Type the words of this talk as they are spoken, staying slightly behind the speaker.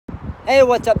Hey,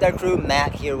 what's up there, crew?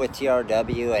 Matt here with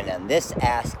TRW, and on this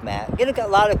Ask Matt, getting a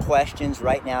lot of questions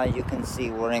right now. You can see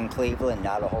we're in Cleveland.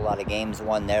 Not a whole lot of games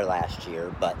won there last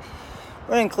year, but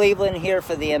we're in Cleveland here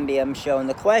for the MBM show. And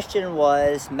the question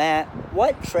was, Matt,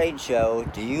 what trade show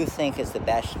do you think is the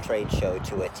best trade show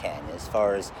to attend as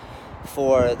far as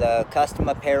for the custom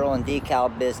apparel and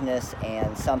decal business,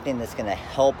 and something that's going to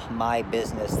help my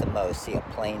business the most? See a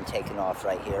plane taking off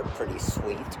right here, pretty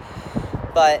sweet.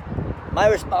 But my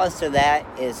response to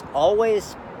that is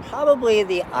always probably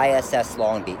the ISS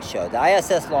Long Beach show. The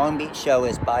ISS Long Beach show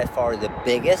is by far the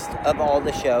biggest of all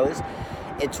the shows.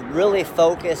 It's really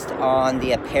focused on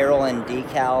the apparel and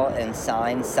decal and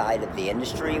sign side of the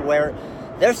industry, where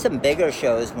there's some bigger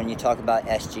shows when you talk about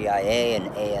SGIA and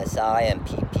ASI and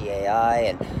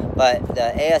PPAI, but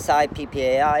the ASI,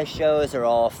 PPAI shows are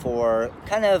all for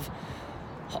kind of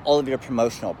all of your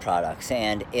promotional products,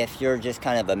 and if you're just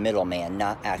kind of a middleman,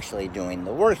 not actually doing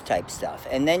the work type stuff.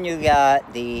 And then you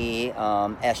got the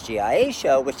SGIA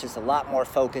show, which is a lot more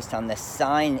focused on the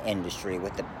sign industry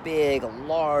with the big,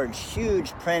 large,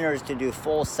 huge printers to do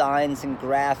full signs and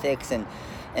graphics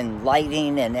and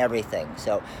lighting and everything.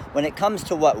 So when it comes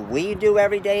to what we do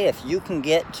every day, if you can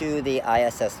get to the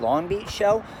ISS Long Beach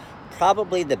show,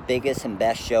 probably the biggest and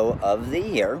best show of the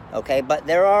year, okay? But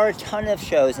there are a ton of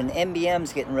shows, and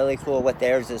MBM's getting really cool with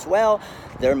theirs as well.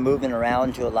 They're moving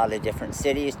around to a lot of different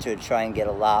cities to try and get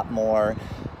a lot more,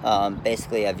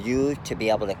 basically, of you to be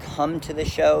able to come to the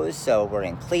shows. So we're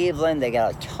in Cleveland. They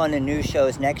got a ton of new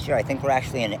shows next year. I think we're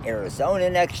actually in Arizona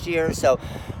next year. So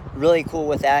really cool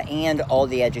with that, and all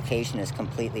the education is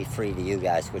completely free to you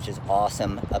guys, which is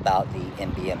awesome about the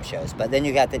MBM shows. But then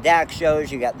you got the DAC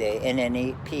shows, you got the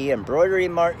NNEP Embroidery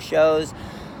Mart shows,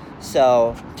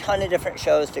 so ton of different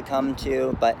shows to come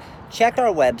to. But check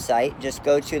our website. Just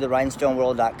go to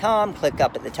therhinestoneworld.com, click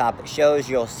up at the top at shows.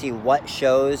 You'll see what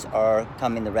shows are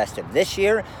coming the rest of this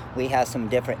year. We have some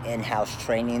different in-house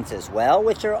trainings as well,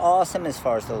 which are awesome as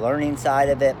far as the learning side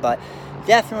of it. But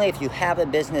definitely, if you have a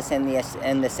business in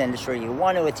this industry, you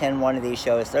want to attend one of these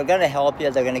shows. They're going to help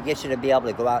you. They're going to get you to be able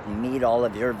to go out and meet all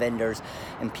of your vendors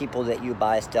and people that you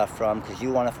buy stuff from, because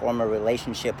you want to form a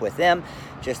relationship with them,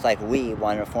 just like we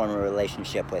want to form a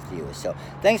relationship with you. So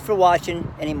thanks for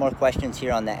watching. Any more questions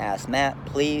here on the Ask Matt,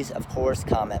 please, of course,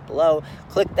 comment below.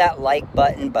 Click that like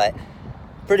button. But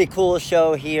pretty cool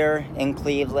show here in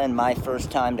Cleveland. My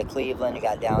first time to Cleveland. You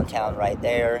got downtown right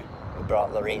there. We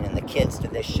brought Lorene and the kids to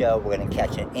this show. We're going to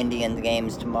catch an Indians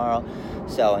games tomorrow.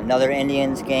 So another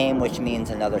Indians game, which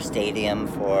means another stadium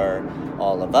for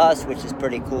all of us, which is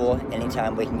pretty cool.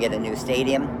 Anytime we can get a new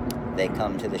stadium, they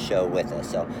come to the show with us.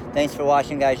 So thanks for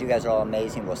watching, guys. You guys are all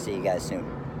amazing. We'll see you guys soon.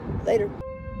 Later.